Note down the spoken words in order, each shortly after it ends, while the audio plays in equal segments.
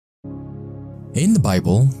In the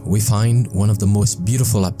Bible, we find one of the most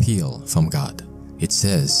beautiful appeal from God. It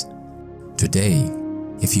says, "Today,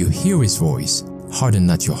 if you hear His voice, harden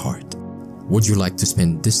not your heart." Would you like to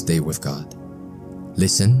spend this day with God?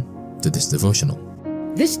 Listen to this devotional.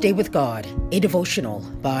 This Day with God, a devotional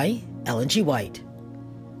by Ellen G. White.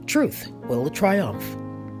 Truth will triumph.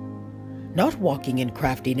 Not walking in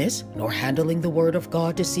craftiness, nor handling the word of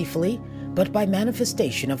God deceitfully, but by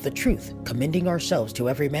manifestation of the truth, commending ourselves to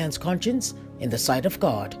every man's conscience in the sight of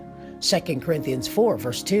God. 2 Corinthians 4,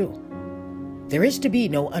 verse 2. There is to be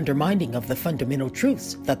no undermining of the fundamental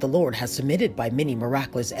truths that the Lord has submitted by many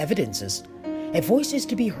miraculous evidences. A voice is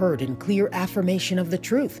to be heard in clear affirmation of the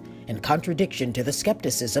truth, in contradiction to the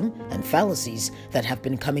skepticism and fallacies that have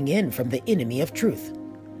been coming in from the enemy of truth.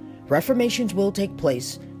 Reformations will take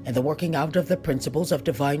place, and the working out of the principles of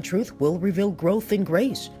divine truth will reveal growth in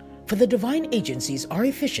grace, for the divine agencies are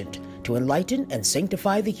efficient to enlighten and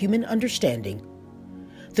sanctify the human understanding.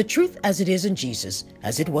 The truth as it is in Jesus,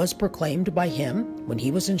 as it was proclaimed by Him when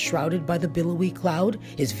He was enshrouded by the billowy cloud,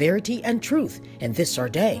 is verity and truth in this our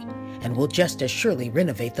day, and will just as surely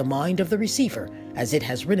renovate the mind of the receiver as it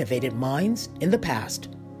has renovated minds in the past.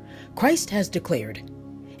 Christ has declared,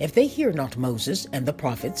 "If they hear not Moses and the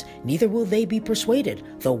prophets, neither will they be persuaded,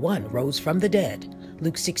 though one rose from the dead."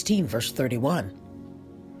 Luke 16, verse 31.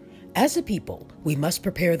 As a people, we must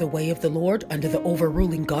prepare the way of the Lord under the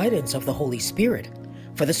overruling guidance of the Holy Spirit,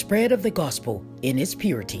 for the spread of the gospel in its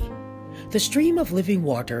purity. The stream of living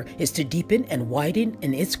water is to deepen and widen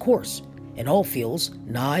in its course. In all fields,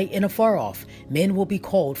 nigh and afar off, men will be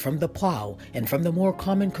called from the plow and from the more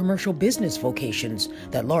common commercial business vocations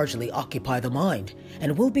that largely occupy the mind,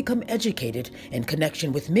 and will become educated in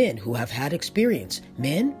connection with men who have had experience,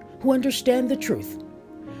 men who understand the truth.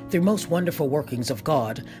 Through most wonderful workings of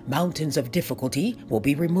God, mountains of difficulty will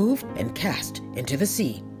be removed and cast into the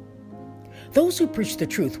sea. Those who preach the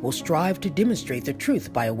truth will strive to demonstrate the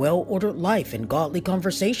truth by a well-ordered life and godly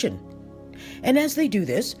conversation. And as they do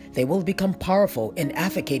this, they will become powerful in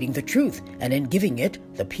advocating the truth and in giving it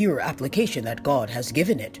the pure application that God has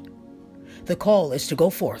given it. The call is to go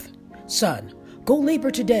forth. "Son, go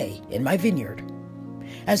labor today in my vineyard."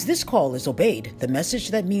 As this call is obeyed, the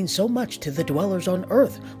message that means so much to the dwellers on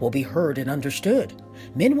earth will be heard and understood.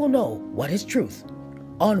 Men will know what is truth.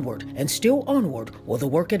 Onward and still onward will the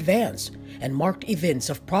work advance, and marked events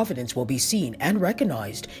of providence will be seen and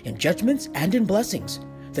recognized in judgments and in blessings.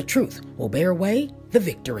 The truth will bear away the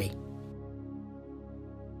victory.